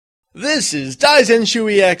This is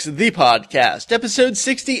Daizenshuu EX, the podcast, episode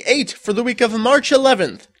 68 for the week of March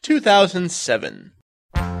 11th, 2007.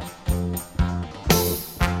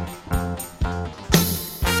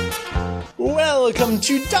 Welcome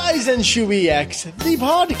to Daizenshuu EX, the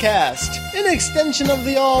podcast, an extension of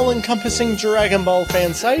the all-encompassing Dragon Ball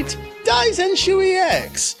fan site, Daizenshuu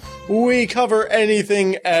EX. We cover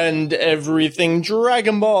anything and everything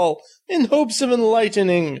Dragon Ball in hopes of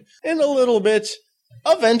enlightening and a little bit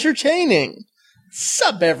of entertaining.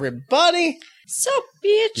 Sup, everybody? Sup,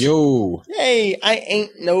 bitch? Yo. Hey, I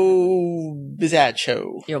ain't no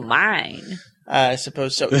bizacho. You're mine. I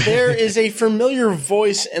suppose so. There is a familiar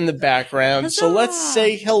voice in the background, Huzzah! so let's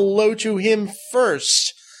say hello to him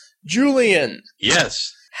first. Julian,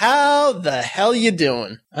 Yes. how the hell you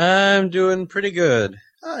doing? I'm doing pretty good.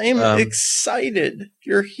 I'm excited.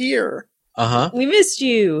 You're here. Uh-huh. We missed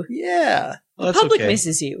you. Yeah, Well, The that's public okay.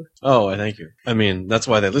 misses you. Oh, I thank you. I mean, that's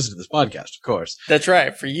why they listen to this podcast, of course. that's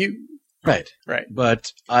right, for you. Right. Right.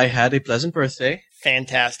 But I had a pleasant birthday.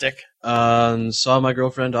 Fantastic. Saw my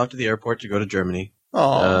girlfriend off to the airport to go to Germany.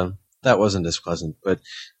 Oh, That wasn't as pleasant, but,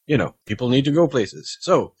 you know, people need to go places.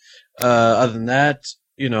 So, other than that,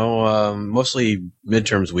 mostly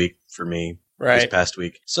midterms week for me. This right. past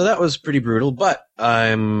week. So that was pretty brutal, but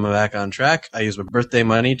I'm back on track. I used my birthday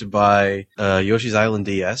money to buy Yoshi's Island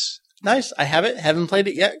DS. Nice. I have it. Haven't played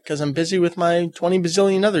it yet because I'm busy with my 20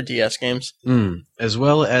 bazillion other DS games. As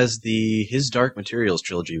well as the His Dark Materials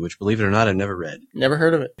trilogy, which, believe it or not, I've never read. Never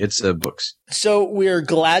heard of it. It's books. So we're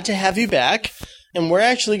glad to have you back, and we're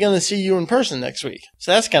actually going to see you in person next week.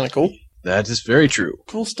 So that's kind of cool. That is very true.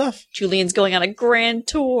 Cool stuff. Julian's going on a grand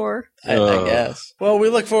tour. I guess. Well, we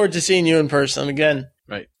look forward to seeing you in person again.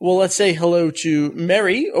 Right. Well, let's say hello to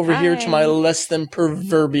Mary over here to my Hi. less than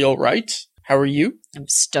proverbial right. How are you? I'm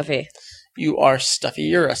stuffy. You are stuffy.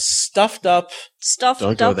 You're a stuffed up. Stuffed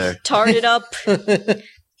Don't go up, there. tarted up,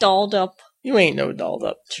 dolled up. You ain't no dolled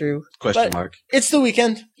up. True. Question But- mark. It's the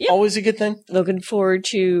weekend. Yep. Always a good thing. Looking forward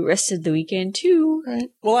to rest of the weekend, too. Right.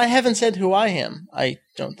 Well, I haven't said who I am. I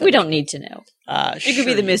don't think. We don't need to know. You could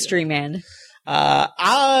be Sure the you mystery man. do.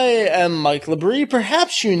 I am Mike Labrie.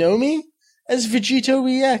 Perhaps you know me as Vegito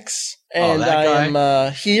EX. And that I guy.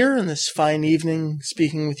 am here in this fine evening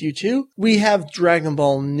speaking with you two. We have Dragon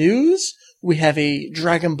Ball news. We have a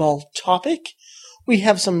Dragon Ball topic. We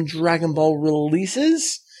have some Dragon Ball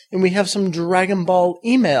releases. And we have some Dragon Ball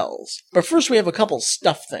emails. But first we have a couple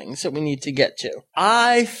stuff things that we need to get to.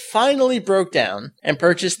 I finally broke down and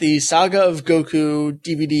purchased the Saga of Goku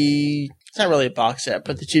DVD. It's not really a box set,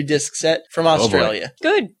 but the 2-disc set from Australia.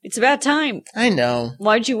 Good. It's about time. I know.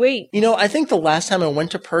 Why'd you wait? You know, I think the last time I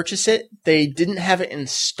went to purchase it, they didn't have it in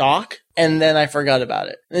stock, and then I forgot about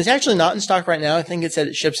it. And it's actually not in stock right now. I think it said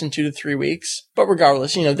it ships in 2 to 3 weeks. But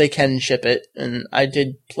regardless, they can ship it, and I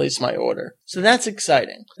did place my order. So that's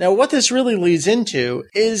exciting. Now, what this really leads into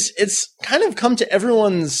is it's kind of come to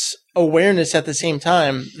everyone's awareness at the same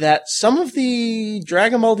time that some of the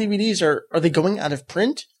Dragon Ball DVDs are they going out of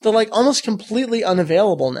print? They're like almost completely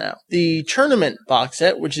unavailable now. The tournament box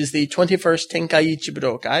set, which is the 21st Tenkaichi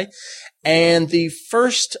Budokai, and the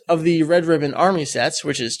first of the Red Ribbon Army sets,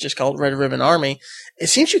 which is just called Red Ribbon Army, it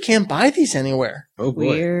seems you can't buy these anywhere. Oh, boy.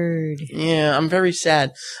 Weird. Yeah, I'm very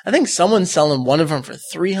sad. I think someone's selling one of them for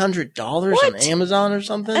 $300 on What? Amazon or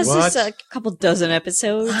something. That's What? just a couple dozen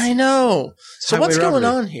episodes. I know. So Highway what's going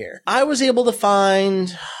robbery. on here? I was able to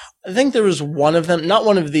find, I think there was one of them, not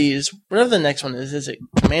one of these, whatever the next one is it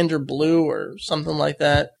Commander Blue or something like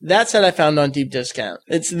that? That set I found on deep discount.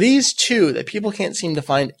 It's these two that people can't seem to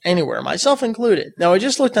find anywhere, myself included. Now I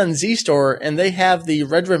just looked on Z-Store and they have the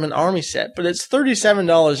Red Ribbon Army set, but it's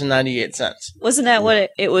 $37.98. Wasn't that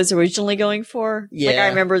what it was originally going for? Like, Yeah. I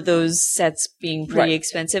remember those sets being pretty Right.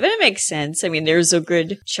 expensive. And it makes sense. I mean, there's a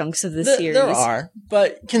good chunks of the series. There are,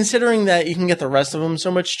 but considering that you can get the rest of them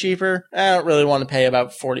so much cheaper, I don't really want to pay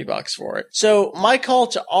about $40 for it. So my call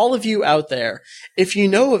to all of you out there, if you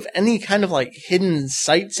know of any kind of like hidden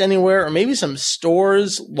sites anywhere, or maybe some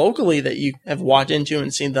stores locally that you have walked into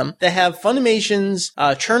and seen them, that have Funimation's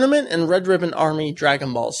Tournament and Red Ribbon Army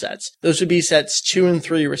Dragon Ball sets. Those would be sets 2 and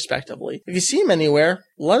 3 respectively. If you see them anywhere,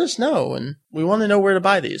 let us know, and we want to know where to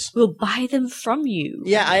buy these. We'll buy them from you.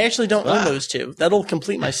 Yeah, I actually don't own those two. That'll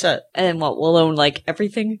complete my set. And what, we'll own like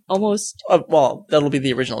everything almost? Well, that'll be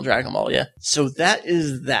the original Dragon Ball, yeah. So that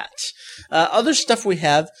is that. Other stuff we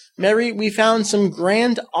have, Mary, we found some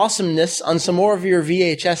grand awesomeness on some more of your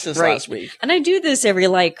VHSs Right. last week. And I do this every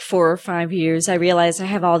like 4 or 5 years. I realize I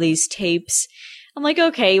have all these tapes I'm like,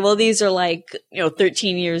 okay, well, these are like,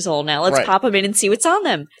 13 years old now. Let's Right. pop them in and see what's on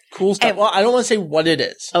them. Cool stuff. And- Well, I don't want to say what it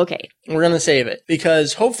is. Okay. We're going to save it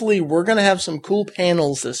because hopefully we're going to have some cool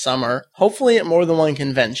panels this summer, hopefully at more than one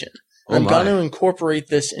convention. Oh I'm my. going to incorporate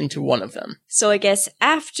this into one of them. So I guess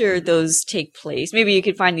after those take place, maybe you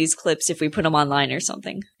could find these clips if we put them online or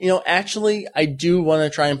something. Actually, I do want to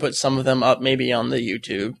try and put some of them up maybe on the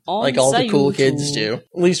YouTube, On like all the cool YouTube. kids do.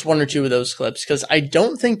 At least one or two of those clips, because I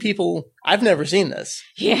don't think I've never seen this.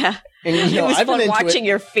 Yeah. And, It was I've been fun into watching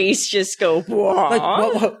your face just go, whoa.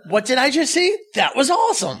 Like, what did I just see? That was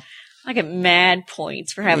awesome. I get mad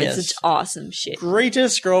points for having Yes. such awesome shit.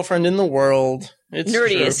 Greatest girlfriend in the world. It's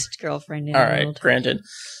Nerdiest girlfriend in All the right, world. granted.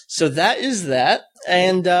 So that is that.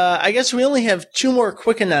 And I guess we only have two more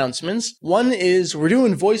quick announcements. One is we're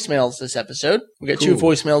doing voicemails this episode. We got two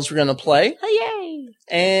Cool. voicemails we're going to play. Oh, yay.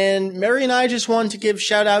 And Mary and I just wanted to give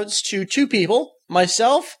shout outs to two people.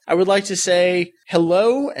 Myself, I would like to say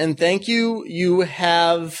hello and thank you. You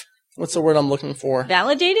have, what's the word I'm looking for?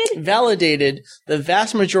 Validated? Validated the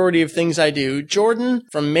vast majority of things I do. Jordan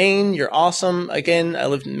from Maine, you're awesome. Again, I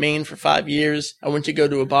lived in Maine for 5 years. I went to go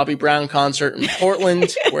to a Bobby Brown concert in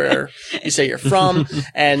Portland, where you say you're from,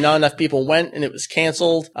 and not enough people went, and it was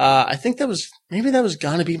canceled. I think maybe that was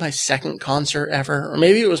gonna be my second concert ever, or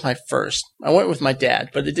maybe it was my first. I went with my dad,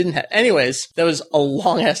 but it didn't have. Anyways, that was a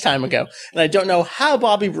long ass time ago, and I don't know how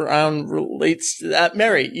Bobby Brown relates to that.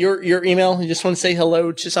 Mary, your email. You just want to say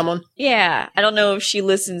hello to someone? Yeah. I don't know if she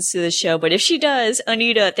listens to the show, but if she does,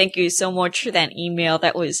 Anita, thank you so much for that email.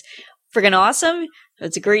 That was friggin' awesome.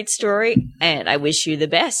 It's a great story, and I wish you the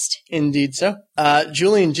best. Indeed so.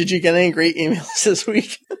 Julian, did you get any great emails this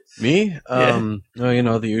week? Me? Yeah.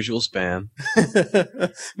 No, the usual spam.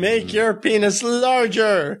 Make your penis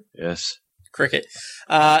larger. Yes. Cricket.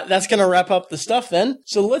 That's going to wrap up the stuff then.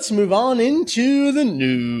 So let's move on into the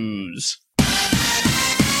news.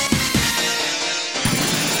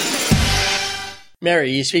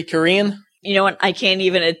 Mary, you speak Korean? You know what? I can't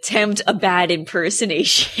even attempt a bad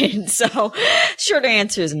impersonation. So, short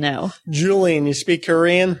answer is no. Julian, you speak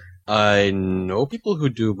Korean? I know people who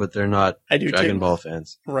do, but they're not I do Dragon too. Ball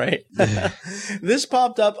fans. Right. This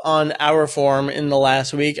popped up on our forum in the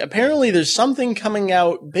last week. Apparently there's something coming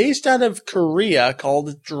out based out of Korea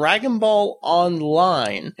called Dragon Ball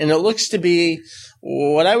Online. And it looks to be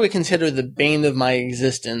what I would consider the bane of my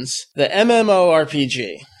existence. The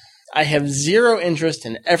MMORPG. I have zero interest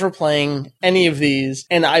in ever playing any of these,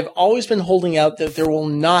 and I've always been holding out that there will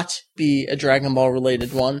not be a Dragon Ball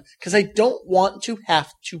related one, because I don't want to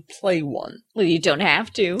have to play one. Well, you don't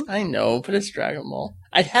have to. I know, but it's Dragon Ball.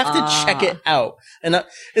 I'd have to check it out. And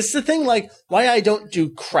it's the thing, like, why I don't do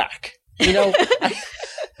crack.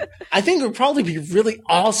 I think it would probably be really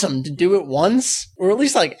awesome to do it once, or at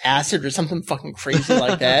least like acid or something fucking crazy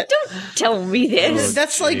like that. Don't tell me this.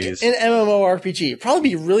 That's like Jeez. an MMORPG. It'd probably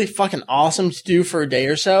be really fucking awesome to do for a day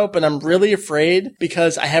or so, but I'm really afraid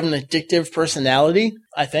because I have an addictive personality,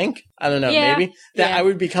 I think. I don't know, Yeah, maybe. That yeah. I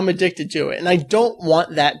would become addicted to it. And I don't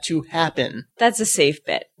want that to happen. That's a safe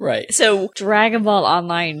bet. Right. So, Dragon Ball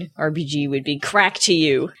Online RPG would be crack to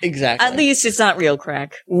you. Exactly. At least it's not real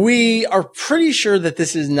crack. We are pretty sure that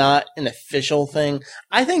this is not an official thing.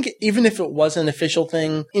 I think even if it was an official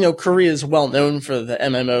thing, Korea is well known for the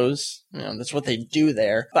MMOs. That's what they do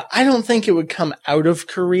there. But I don't think it would come out of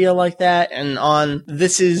Korea like that and on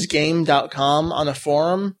thisisgame.com on a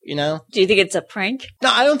forum, Do you think it's a prank? No,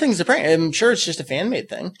 I don't think it's a prank. I'm sure it's just a fan-made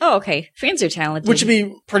thing. Oh, okay. Fans are talented. Which would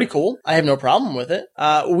be pretty cool. I have no problem with it.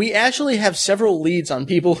 We actually have several leads on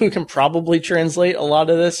people who can probably translate a lot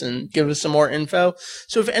of this and give us some more info.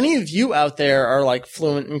 So if any of you out there are like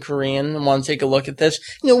fluent in Korean and want to take a look at this,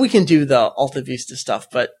 we can do the Alta Vista stuff,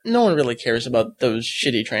 but no one really cares about those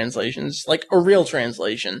shitty translations. Like a real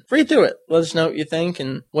translation. Read through it. Let us know what you think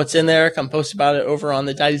and what's in there. Come post about it over on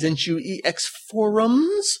the Daizenshuu EX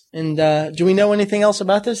forums. And do we know anything else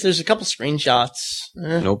about this? There's a couple screenshots.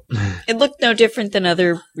 Nope. It looked no different than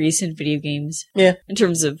other recent video games. Yeah. In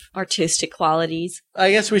terms of artistic qualities. I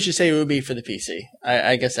guess we should say it would be for the PC.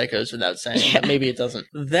 I guess that goes without saying, Yeah. but maybe it doesn't.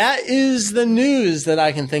 That is the news that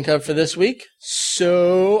I can think of for this week.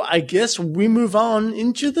 So I guess we move on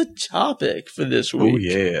into the topic for this week. Oh,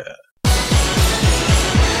 yeah.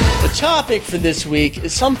 The topic for this week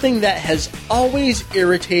is something that has always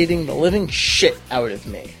irritating the living shit out of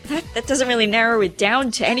me. That doesn't really narrow it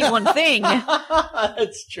down to any one thing.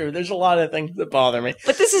 That's true. There's a lot of things that bother me.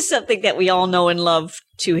 But this is something that we all know and love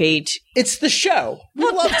to hate. It's the show. We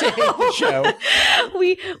love to hate the show.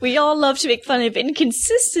 We all love to make fun of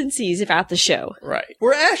inconsistencies about the show. Right.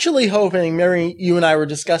 We're actually hoping, Mary, you and I were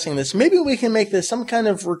discussing this, maybe we can make this some kind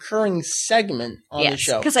of recurring segment on the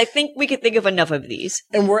show. Because I think we could think of enough of these.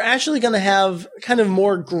 And we're actually going to have kind of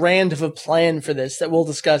more grand of a plan for this that we'll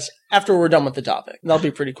discuss after we're done with the topic. That'll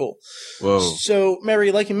be pretty cool. Whoa. So,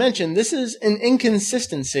 Mary, like you mentioned, this is an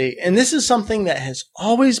inconsistency, and this is something that has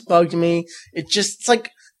always bugged me. It's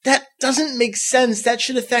like, that doesn't make sense. That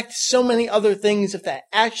should affect so many other things if that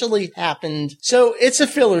actually happened. So it's a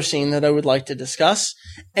filler scene that I would like to discuss,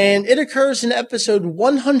 and it occurs in episode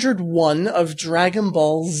 101 of Dragon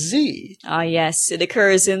Ball Z. Ah, yes. It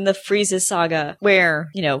occurs in the Frieza saga, where,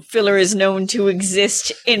 filler is known to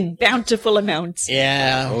exist in bountiful amounts.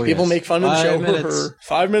 Yeah, people make fun of the show. 5 minutes.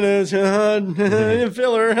 5 minutes,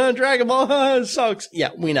 filler, Dragon Ball sucks. Yeah,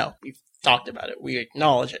 we know. We've talked about it. We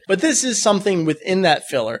acknowledge it. But this is something within that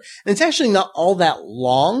filler. And it's actually not all that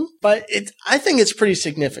long, but I think it's pretty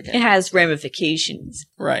significant. It has ramifications.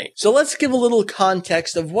 Right. So let's give a little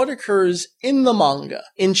context of what occurs in the manga.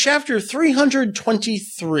 In chapter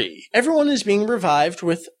 323, everyone is being revived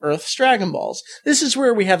with Earth's Dragon Balls. This is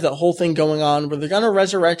where we have that whole thing going on where they're going to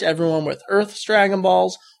resurrect everyone with Earth's Dragon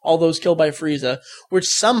Balls, all those killed by Frieza, which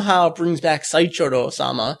somehow brings back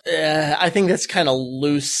Saichoro-sama. I think that's kind of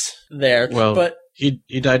loose there. Well, but he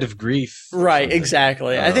died of grief. Right,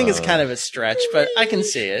 exactly. I think it's kind of a stretch, but I can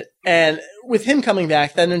see it. And with him coming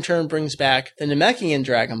back, that in turn brings back the Namekian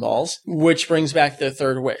Dragon Balls, which brings back their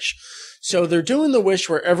third wish. So they're doing the wish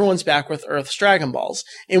where everyone's back with Earth's Dragon Balls.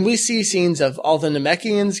 And we see scenes of all the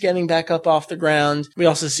Namekians getting back up off the ground. We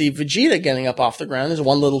also see Vegeta getting up off the ground. There's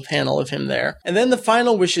one little panel of him there. And then the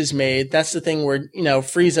final wish is made. That's the thing where,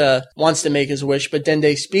 Frieza wants to make his wish, but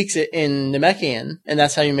Dende speaks it in Namekian. And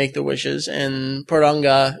that's how you make the wishes. And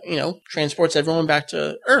Porunga, transports everyone back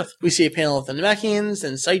to Earth. We see a panel of the Namekians,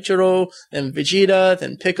 then Saichiro, then Vegeta,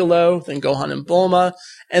 then Piccolo, then Gohan and Bulma.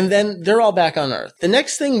 And then they're all back on Earth. The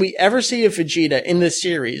next thing we ever see of Vegeta in this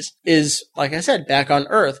series is, like I said, back on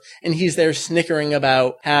Earth. And he's there snickering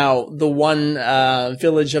about how the one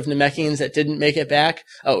village of Namekians that didn't make it back,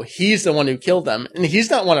 he's the one who killed them. And he's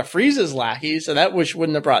not one of Frieza's lackeys, so that wish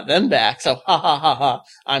wouldn't have brought them back. So, ha ha ha ha,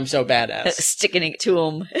 I'm so badass. Sticking it to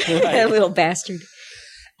him. Right. That little bastard.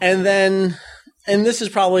 And then... And this is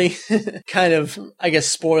probably kind of, I guess,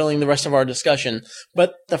 spoiling the rest of our discussion.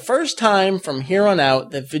 But the first time from here on out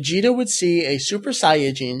that Vegeta would see a Super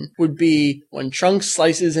Saiyajin would be when Trunks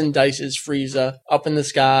slices and dices Frieza up in the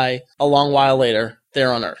sky a long while later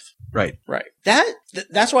there on Earth. Right. Right.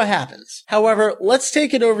 That's what happens. However, let's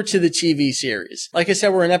take it over to the TV series. Like I said,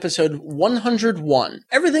 we're in episode 101.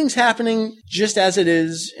 Everything's happening just as it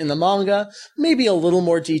is in the manga, maybe a little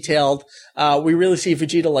more detailed. We really see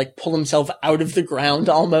Vegeta pull himself out of the ground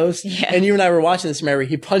almost. Yeah. And you and I were watching this, Mary.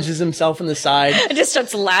 He punches himself in the side. And just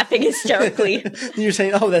starts laughing hysterically. And you're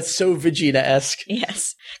saying, oh, that's so Vegeta-esque.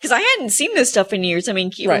 Yes. Because I hadn't seen this stuff in years. I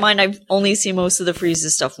mean, keep in mind, I've only seen most of the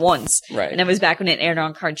Frieza stuff once. Right. And it was back when it aired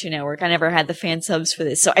on Cartoon Network. I never had the fan subs for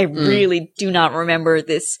this. So I really do not remember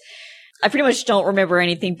this. I pretty much don't remember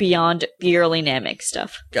anything beyond the early Namek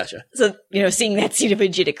stuff. Gotcha. So, seeing that scene of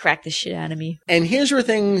Vegeta cracked the shit out of me. And here's where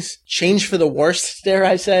things change for the worst, dare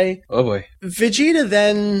I say. Oh boy. Vegeta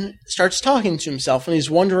then starts talking to himself, and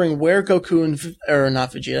he's wondering where Goku and...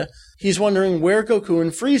 not Vegeta. He's wondering where Goku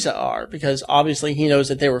and Frieza are, because obviously he knows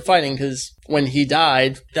that they were fighting, because when he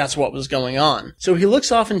died, that's what was going on. So he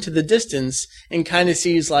looks off into the distance and kind of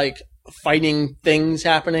sees, fighting things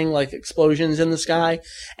happening, like explosions in the sky,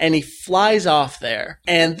 and he flies off there.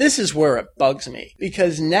 And this is where it bugs me,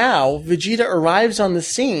 because now Vegeta arrives on the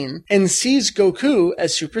scene and sees Goku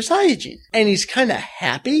as Super Saiyajin, and he's kind of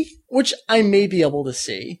happy, which I may be able to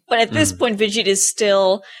see. But at this point, Vegeta is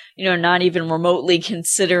still, not even remotely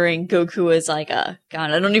considering Goku as God,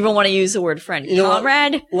 I don't even want to use the word friend.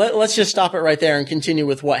 Comrade? Let's just stop it right there and continue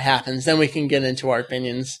with what happens. Then we can get into our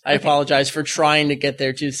opinions. I apologize for trying to get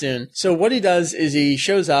there too soon. So what he does is he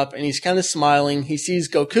shows up and he's kind of smiling. He sees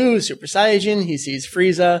Goku, Super Saiyajin. He sees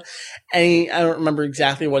Frieza. And I don't remember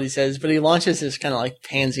exactly what he says, but he launches this kind of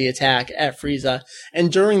pansy attack at Frieza.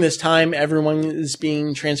 And during this time, everyone is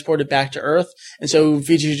being transported back to Earth. And so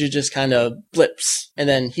Vegeta just kind of blips. And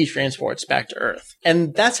then he transports back to Earth.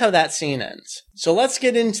 And that's how that scene ends. So let's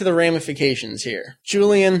get into the ramifications here.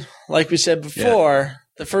 Julian, like we said before,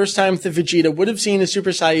 the first time that Vegeta would have seen a Super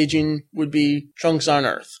Saiyajin would be Trunks on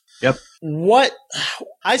Earth. Yep.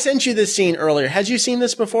 I sent you this scene earlier. Had you seen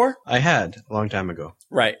this before? I had, a long time ago.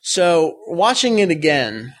 Right. So, watching it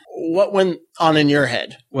again, what went on in your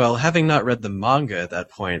head? Well, having not read the manga at that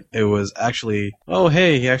point, it was actually, oh,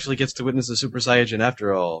 hey, he actually gets to witness the Super Saiyajin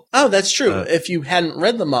after all. Oh, that's true. If you hadn't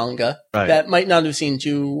read the manga, that might not have seemed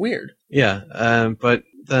too weird. Yeah, but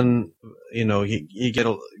then, you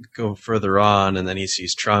go further on, and then he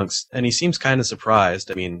sees Trunks, and he seems kind of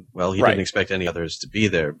surprised. I mean, well, he didn't expect any others to be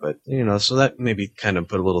there, but, so that maybe kind of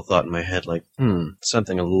put a little thought in my head, like,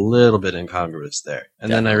 something a little bit incongruous there.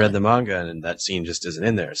 And then I read the manga, and that scene just isn't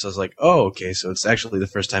in there. So I was like, oh, okay, so it's actually the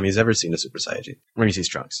first time he's ever seen a Super Saiyajin, when he sees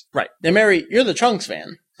Trunks. Right. Now, Mary, you're the Trunks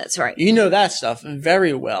fan. That's right. You know that stuff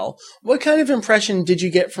very well. What kind of impression did you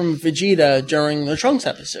get from Vegeta during the Trunks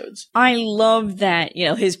episodes? I love that,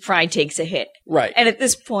 his pride takes a hit. Right. And at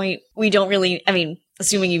this point, we don't really,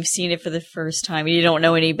 assuming you've seen it for the first time, you don't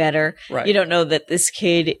know any better. Right. You don't know that this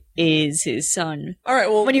kid is his son. All right,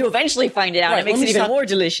 well... When you eventually find it out, it makes it even more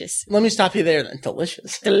delicious. Let me stop you there then.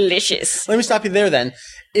 Delicious. Delicious. Let me stop you there then.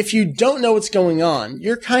 If you don't know what's going on,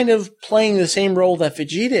 you're kind of playing the same role that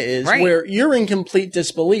Vegeta is, where you're in complete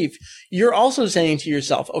disbelief. You're also saying to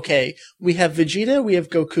yourself, okay, we have Vegeta, we have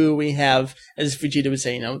Goku, we have, as Vegeta would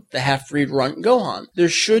say, the half-breed runt Gohan. There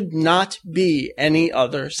should not be any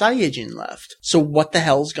other Saiyajin left. So what the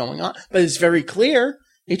hell's going on? But it's very clear.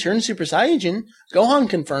 He turned Super Saiyajin. Gohan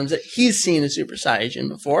confirms that he's seen a Super Saiyajin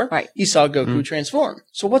before. Right. He saw Goku transform.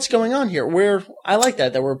 So what's going on here? I like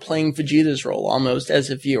that we're playing Vegeta's role almost as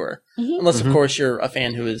a viewer. Mm-hmm. Unless, of course, you're a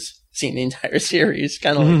fan who has seen the entire series,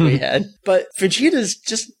 kind of like we had. But Vegeta's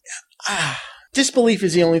just... disbelief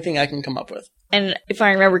is the only thing I can come up with. And if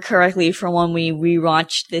I remember correctly from when we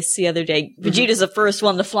rewatched this the other day, Vegeta's the first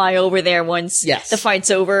one to fly over there once the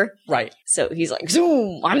fight's over. Right. So he's like,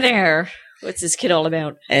 zoom, I'm there. What's this kid all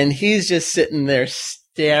about? And he's just sitting there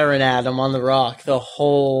staring at him on the rock the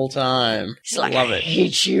whole time. He's like, I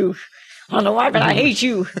hate you. I don't know why, but I hate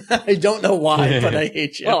you. I don't know why, but I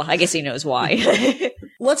hate you. Well, I guess he knows why.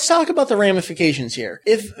 Let's talk about the ramifications here.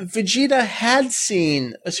 If Vegeta had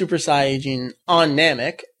seen a Super Saiyajin on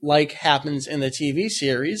Namek, like happens in the TV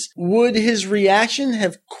series, would his reaction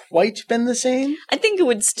have quite been the same? I think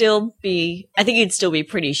he'd still be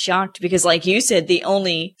pretty shocked because, like you said, the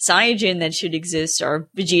only Saiyajin that should exist are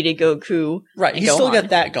Vegeta, Goku, right? And He's Gohan. Still got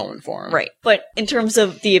that going for him, right? But in terms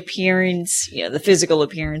of the appearance, the physical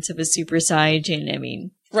appearance of a Super Saiyajin, I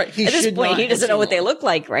mean. Right. At this point, he doesn't know what they look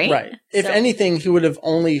like, right? Right. If anything, he would have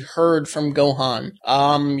only heard from Gohan,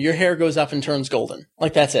 your hair goes up and turns golden.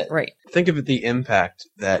 Like, that's it. Right. Think of the impact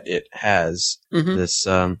that it has, this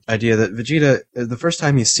idea that Vegeta, the first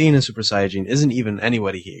time he's seen a Super Saiyajin, isn't even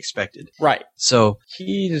anybody he expected. Right. So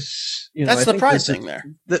he's, that's the pride thing there.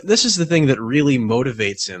 This is the thing that really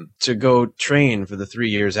motivates him to go train for the 3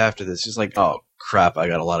 years after this. He's like, oh, crap, I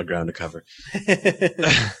got a lot of ground to cover.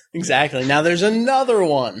 Exactly. Now there's another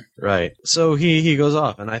one. Right. So he goes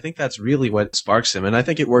off, and I think that's really what sparks him, and I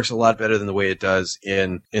think it works a lot better than the way it does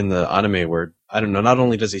in the anime where, I don't know, not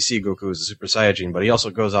only does he see Goku as a Super Saiyajin, but he also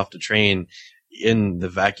goes off to train in the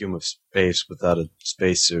vacuum of space without a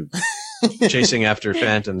spacesuit. Chasing after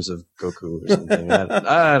phantoms of Goku or something.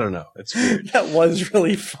 I don't know. It's weird. That was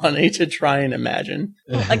really funny to try and imagine.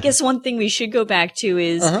 Well, I guess one thing we should go back to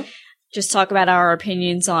is just talk about our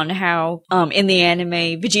opinions on how, in the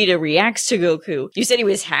anime, Vegeta reacts to Goku. You said he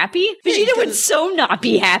was happy? Vegeta would so not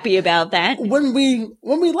be happy about that. When we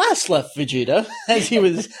last left Vegeta, as he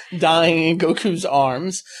was dying in Goku's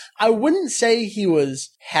arms, I wouldn't say he was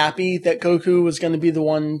happy that Goku was going to be the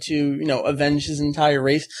one to, avenge his entire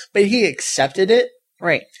race, but he accepted it.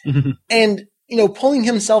 Right. And, pulling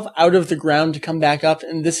himself out of the ground to come back up,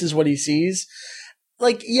 and this is what he sees.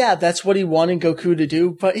 Like, yeah, that's what he wanted Goku to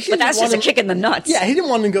do, but that's just a kick in the nuts. Yeah, he didn't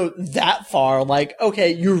want to go that far. Like,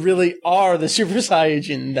 okay, you really are the Super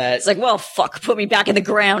Saiyajin that... It's like, well, fuck, put me back in the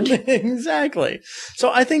ground. Exactly.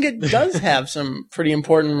 So I think it does have some pretty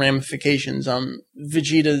important ramifications on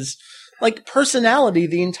Vegeta's, personality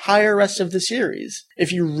the entire rest of the series.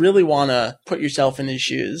 If you really want to put yourself in his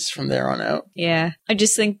shoes from there on out. Yeah. I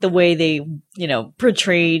just think the way they,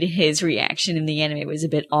 portrayed his reaction in the anime was a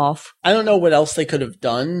bit off. I don't know what else they could have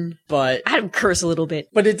done, but... I had him curse a little bit.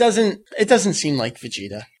 But it doesn't seem like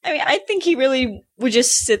Vegeta. I mean, I think he really would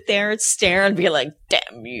just sit there and stare and be like,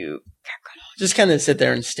 damn you. Just kind of sit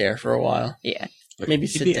there and stare for a while. Yeah. Maybe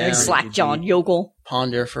sit down. Slack-jawed yokel.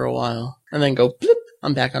 Ponder for a while. And then go, bloop,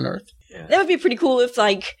 I'm back on Earth. Yeah. That would be pretty cool if,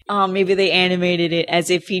 maybe they animated it as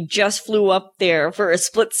if he just flew up there for a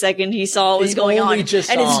split second. He saw what was going on, and his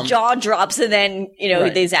jaw drops, and then,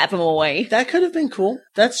 they zap him away. That could have been cool.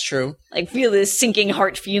 That's true. Feel this sinking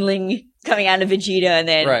heart feeling coming out of Vegeta, and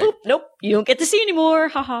then, boop, nope, you don't get to see anymore,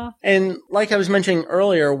 haha. And like I was mentioning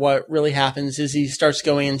earlier, what really happens is he starts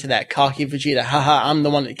going into that cocky Vegeta, haha, I'm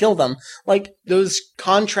the one that killed him. Like, those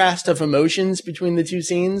contrast of emotions between the two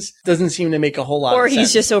scenes doesn't seem to make a whole lot of sense. Or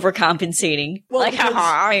he's just overcompensating. Well, like,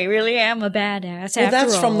 haha, I really am a badass well,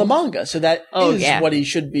 that's from the manga, so that is what he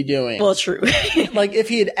should be doing. Well, true. Like, if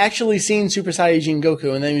he had actually seen Super Saiyajin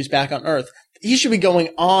Goku and then he was back on Earth, he should be going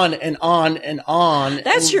on and on and on.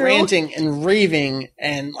 That's and true. Ranting and raving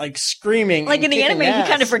and like screaming. Like in the anime, he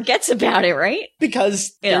kind of forgets about it, right?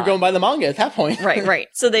 Because they're going by the manga at that point. Right.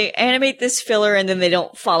 So they animate this filler and then they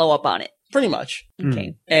don't follow up on it. Pretty much.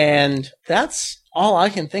 Okay. And that's all I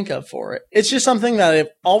can think of for it. It's just something that I've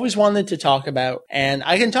always wanted to talk about. And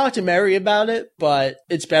I can talk to Mary about it, but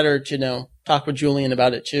it's better to, talk with Julian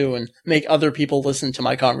about it too and make other people listen to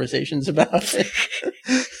my conversations about it.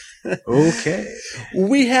 Okay.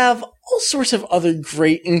 We have all sorts of other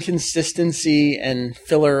great inconsistency and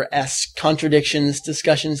filler-esque contradictions,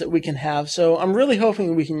 discussions that we can have, so I'm really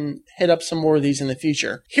hoping we can hit up some more of these in the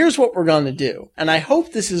future. Here's what we're going to do, and I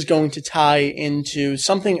hope this is going to tie into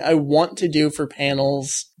something I want to do for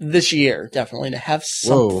panels this year, definitely, to have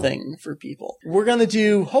something for people. We're going to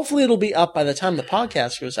do, hopefully it'll be up by the time the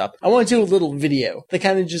podcast goes up, I want to do a little video that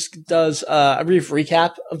kind of just does a brief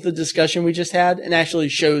recap of the discussion we just had and actually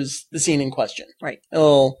shows the scene in question. Right.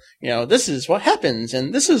 It'll, this is what happens,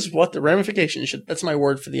 and this is what the ramifications should. That's my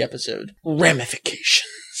word for the episode.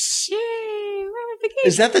 Ramifications. Yay, ramifications.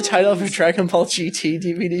 Is that the title of a Dragon Ball GT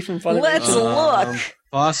DVD from Funimation? Let's look.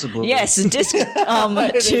 Possibly. Yes, disc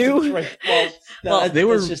 2. Right. Well, they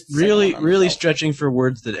were really stretching for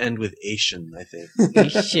words that end with Asian, I think.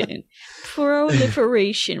 Asian.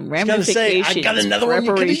 Proliferation, ramifications. I got another one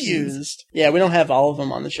you could have used. Yeah, we don't have all of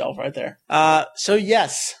them on the shelf right there. So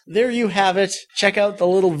yes, there you have it. Check out the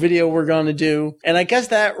little video we're going to do. And I guess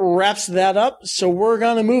that wraps that up. So we're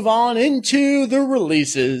going to move on into the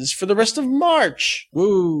releases for the rest of March.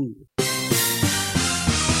 Woo!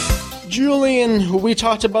 Julian, we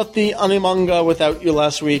talked about the Animanga without you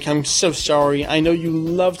last week. I'm so sorry. I know you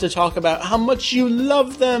love to talk about how much you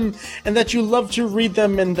love them and that you love to read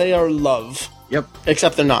them and they are love. Yep.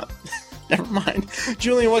 Except they're not. Never mind.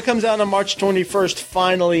 Julian, what comes out on March 21st,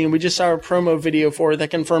 finally, and we just saw a promo video for it that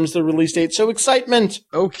confirms the release date, so excitement!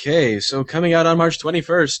 Okay, so coming out on March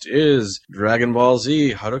 21st is Dragon Ball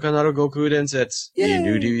Z Harukanaru Goku Densetsu, the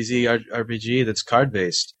new DBZ RPG that's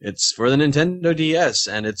card-based. It's for the Nintendo DS,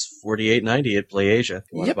 and it's $48.90 at PlayAsia if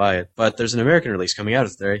you want to buy it. But there's an American release coming out,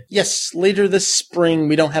 isn't there? Yes, later this spring.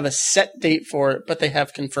 We don't have a set date for it, but they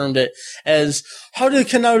have confirmed it as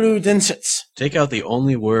Harukanaru Densetsu. Take out the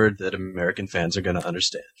only word that American fans are going to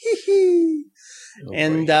understand.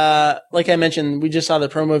 And like I mentioned, we just saw the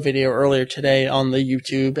promo video earlier today on the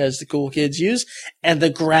YouTube, as the cool kids use, and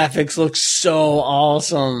the graphics look so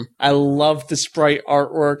awesome. I love the sprite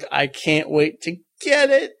artwork. I can't wait to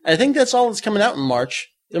get it. I think that's all that's coming out in March.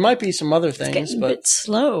 There might be some other things, but a bit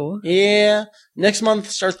slow. Yeah. Next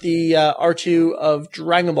month, start the R2 of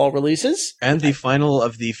Dragon Ball releases. And the final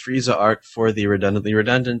of the Frieza arc for the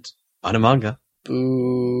redundant Animanga.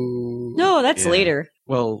 Boo. No, that's later.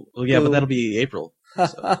 Well, yeah, but that'll be April.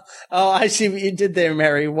 So. Oh, I see what you did there,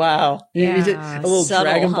 Mary. Wow. Yeah, you did a little subtle,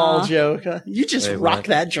 Dragon Ball joke. You just rock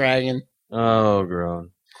that dragon. Oh, grown.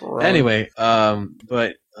 Anyway,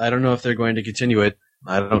 but I don't know if they're going to continue it.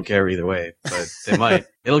 I don't care either way, but they might.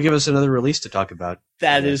 It'll give us another release to talk about.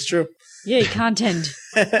 That is true. Yay, content.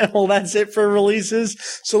 Well, that's it for releases.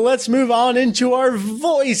 So let's move on into our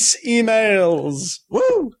voice emails.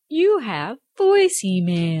 Woo! You have voice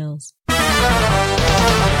emails.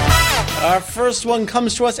 Our first one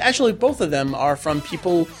comes to us. Actually, both of them are from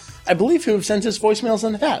people, I believe, who have sent us voicemails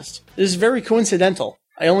in the past. This is very coincidental.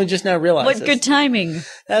 I only just now realized What good timing.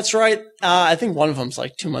 That's right. I think one of them's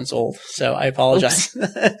like 2 months old, so I apologize.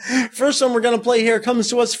 First one we're going to play here comes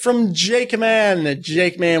to us from Jake Man.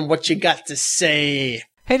 Jake Man, what you got to say?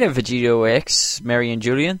 Hey there, Vegito X, Mary and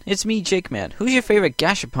Julian. It's me, Jake Man. Who's your favorite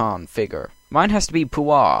Gashapon figure? Mine has to be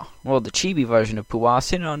Puar. Well, the chibi version of Puar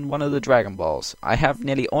sitting on one of the Dragon Balls. I have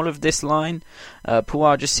nearly all of this line.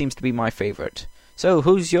 Puar just seems to be my favorite. So,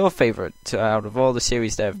 who's your favorite out of all the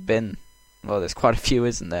series that have been? Well, there's quite a few,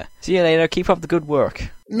 isn't there? See you later. Keep up the good work.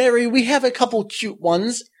 Mary, we have a couple cute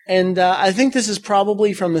ones, and I think this is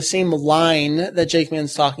probably from the same line that Jake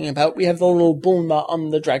Man's talking about. We have the little Bulma on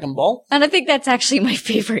the Dragon Ball. And I think that's actually my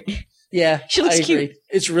favorite. Yeah, she looks cute.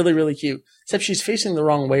 It's really, really cute. Except she's facing the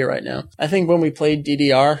wrong way right now. I think when we played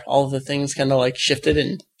DDR, all of the things kind of like shifted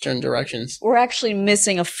and turned directions. We're actually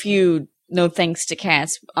missing a few, no thanks to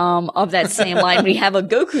cats, of that same line. We have a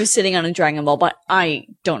Goku sitting on a Dragon Ball, but I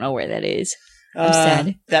don't know where that is. I'm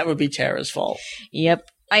sad. That would be Tara's fault. Yep.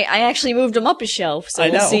 I actually moved them up a shelf, so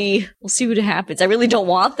we'll see what happens. I really don't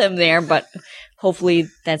want them there, but hopefully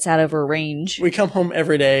that's out of her range. We come home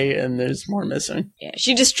every day and there's more missing. Yeah,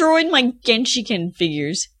 she destroyed my Genshiken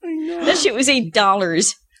figures. I know. That shit was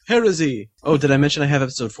 $8. Heresy! Oh, did I mention I have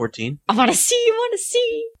episode 14? I want to see.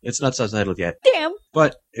 It's not subtitled yet. Damn.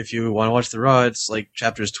 But if you want to watch the Raw, it's like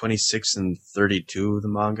chapters 26 and 32 of the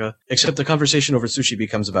manga. Except the conversation over sushi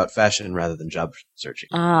becomes about fashion rather than job searching.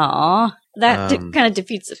 Aw. That kind of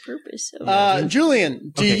defeats the purpose of it.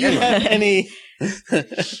 Julian, do you have any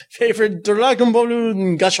favorite Dragon Ball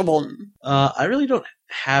Gashapon? I really don't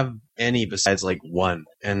have any besides like one.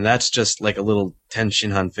 And that's just like a little Ten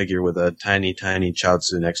Shinhan figure with a tiny, tiny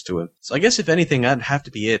Chaozu next to it. So I guess if anything, that'd have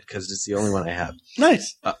to be it, because it's the only one I have.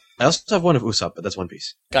 Nice. I also have one of Usopp, but that's One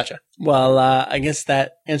Piece. Gotcha. Well, I guess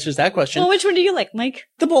that answers that question. Well, which one do you like, Mike?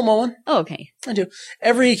 The Bulma one. Oh, okay. I do.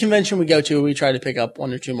 Every convention we go to, we try to pick up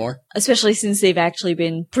one or two more. Especially since they've actually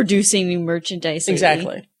been producing new merchandise lately.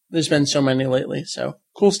 Exactly. There's been so many lately, so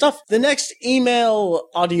cool stuff. The next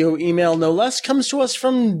audio email no less, comes to us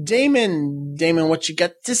from Damon. Damon, what you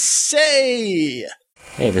got to say?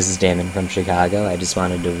 Hey, this is Damon from Chicago. I just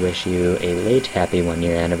wanted to wish you a late happy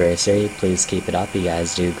 1-year anniversary. Please keep it up. You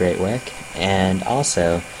guys do great work. And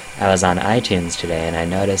also, I was on iTunes today and I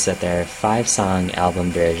noticed that there are 5-song album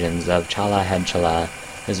versions of Chala Head Chala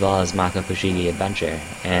as well as Maka Fushigi Adventure.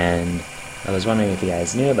 And I was wondering if you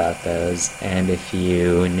guys knew about those, and if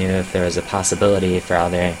you knew if there was a possibility for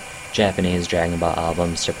other Japanese Dragon Ball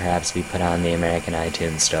albums to perhaps be put on the American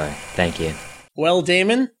iTunes store. Thank you. Well,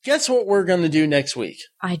 Damon, guess what we're going to do next week?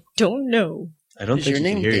 I don't know. I don't Is think your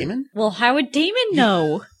you name can hear Damon? Well, how would Damon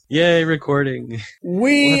know? Yay, recording. We'll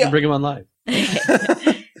We have to bring him on live.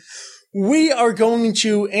 we are going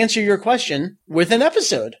to answer your question with an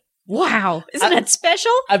episode. Wow. Isn't that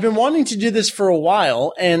special? I've been wanting to do this for a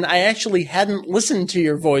while, and I actually hadn't listened to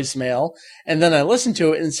your voicemail, and then I listened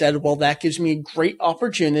to it and said, well, that gives me a great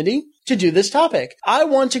opportunity to do this topic. I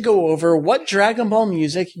want to go over what Dragon Ball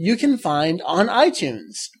music you can find on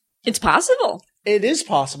iTunes. It's possible. It is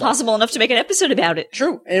possible. Possible enough to make an episode about it.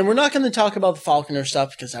 True. And we're not going to talk about the Falconer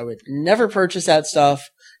stuff because I would never purchase that stuff,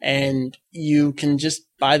 and you can just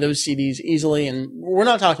buy those CDs easily, and we're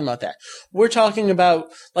not talking about that. We're talking about,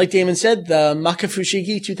 like Damon said, the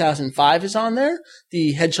Makafushigi 2005 is on there,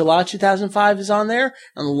 the Head Chala 2005 is on there,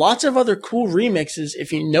 and lots of other cool remixes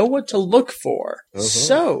if you know what to look for. Uh-huh.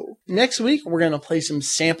 So, next week we're going to play some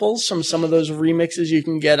samples from some of those remixes you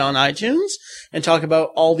can get on iTunes, and talk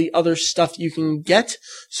about all the other stuff you can get.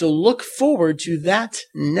 So look forward to that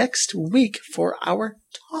next week for our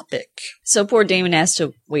topic. So poor Damon has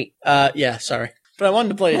to wait. Yeah, sorry. But I wanted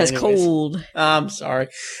to play it That's anyways. cold. I'm sorry.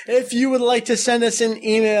 If you would like to send us an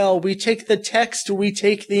email, we take the text, we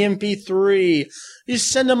take the MP3. You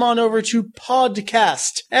send them on over to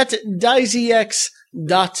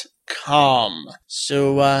podcast@daizenshuu.com.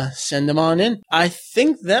 So, send them on in. I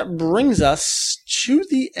think that brings us to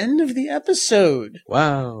the end of the episode.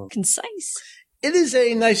 Wow. Concise. It is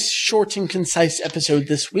a nice, short, and concise episode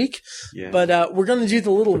this week, Yeah. but we're going to do the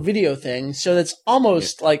little video thing, so that's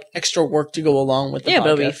almost like extra work to go along with the podcast. But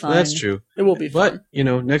it'll be fun. That's true. It will be fun.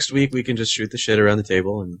 But, next week we can just shoot the shit around the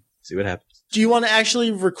table and see what happens. Do you want to actually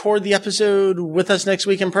record the episode with us next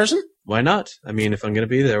week in person? Why not? I mean, if I'm going to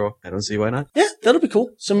be there, I don't see why not. Yeah, that'll be cool.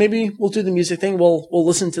 So maybe we'll do the music thing. We'll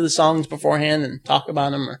listen to the songs beforehand and talk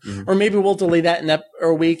about them, or maybe we'll delay that in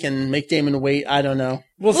a week and make Damon wait. I don't know.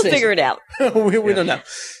 We'll see. Figure it out. we don't know.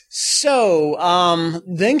 So,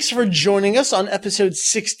 thanks for joining us on episode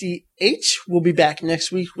 68. We'll be back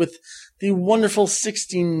next week with the wonderful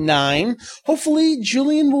 69. Hopefully,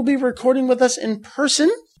 Julian will be recording with us in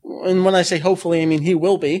person. And when I say hopefully, I mean he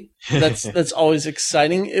will be. That's always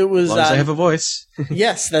exciting. It was As long as I have a voice.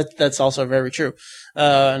 Yes, that's also very true.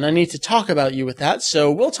 And I need to talk about you with that,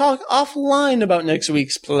 so we'll talk offline about next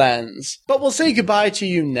week's plans. But we'll say goodbye to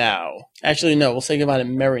you now. Actually, no, we'll say goodbye to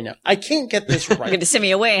Mary now. I can't get this right. You're going to send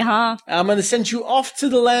me away, huh? I'm going to send you off to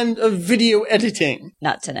the land of video editing.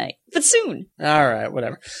 Not tonight, but soon. All right,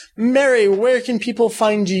 whatever. Mary, where can people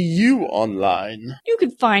find you online? You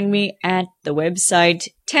can find me at the website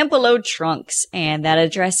Templo Trunks, and that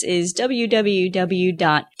address is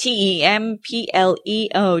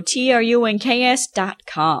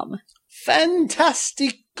www.templeotrunks.com.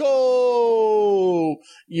 Fantastico!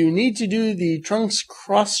 You need to do the Trunks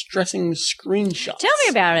cross-dressing screenshots. Tell me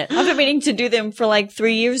about it. I've been meaning to do them for like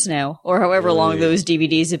 3 years now, or however long those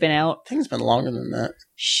DVDs have been out. I think it's been longer than that.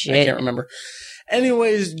 Shit. I can't remember.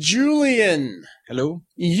 Anyways, Julian. Hello?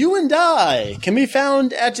 You and I can be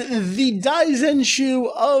found at the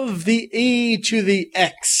Daizenshuu of the E to the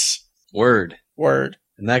X. Word. Word.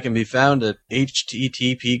 And that can be found at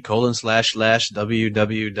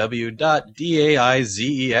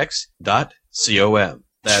http://www.daizex.com.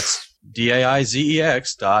 That's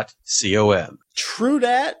daizex.com. True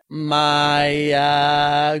that,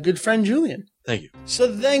 my good friend Julian. Thank you.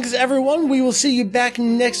 So thanks, everyone. We will see you back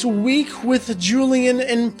next week with Julian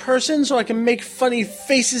in person so I can make funny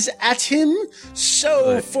faces at him.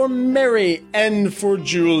 So, for Mary and for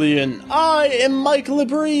Julian, I am Mike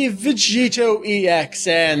Labrie, Vegito EX,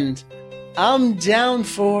 and I'm down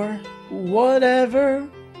for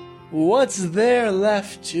what's there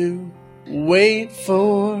left to wait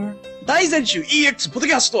for. Daizenshuu EX ポッド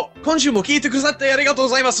キャスト、今週も聞いてくださってありがとう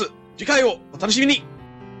ございます。次回をお楽しみに。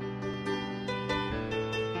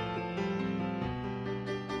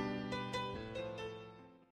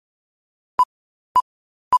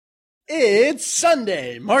It's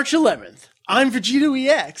Sunday, March 11th. I'm Vegito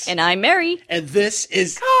EX. And I'm Mary. And this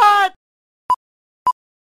is Cut!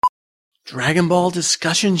 Dragon Ball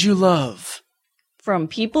discussions you love. From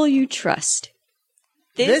people you trust.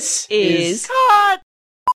 This is Cut!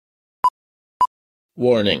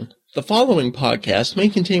 Warning. The following podcast may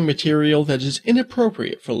contain material that is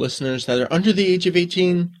inappropriate for listeners that are under the age of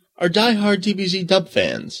 18, are diehard DBZ dub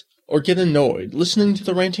fans, or get annoyed listening to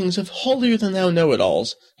the rantings of holier-than-thou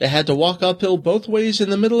know-it-alls that had to walk uphill both ways in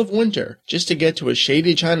the middle of winter just to get to a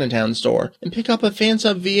shady Chinatown store and pick up a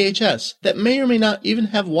fansub VHS that may or may not even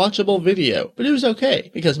have watchable video, but it was okay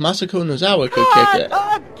because Masako Nozawa could kick it.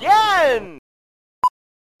 Again!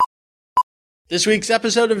 This week's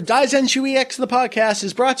episode of Daizenshuu EX the podcast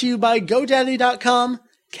is brought to you by GoDaddy.com,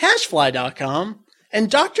 Cashfly.com, and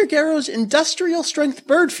Dr. Garo's Industrial Strength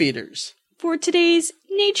Bird Feeders. For today's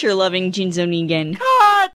nature-loving Jinzo Ningen.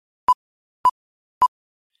 Cut!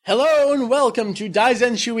 Hello and welcome to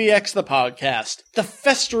Daizenshuu EX the podcast, the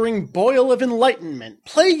festering boil of enlightenment,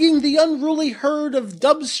 plaguing the unruly herd of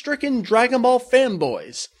dub-stricken Dragon Ball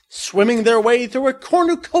fanboys, swimming their way through a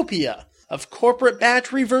cornucopia of corporate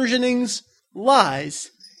batch reversionings,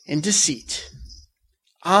 lies, and deceit.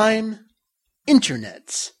 I'm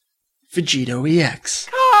Internet's Vegito EX.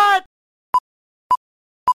 Cut!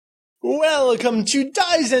 Welcome to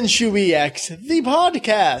Daizenshuu EX, the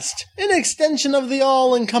podcast, an extension of the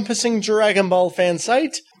all-encompassing Dragon Ball fan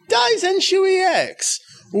site, Daizenshuu EX.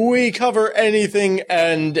 We cover anything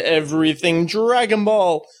and everything Dragon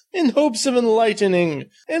Ball in hopes of enlightening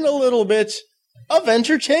and a little bit of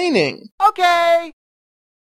entertaining. Okay!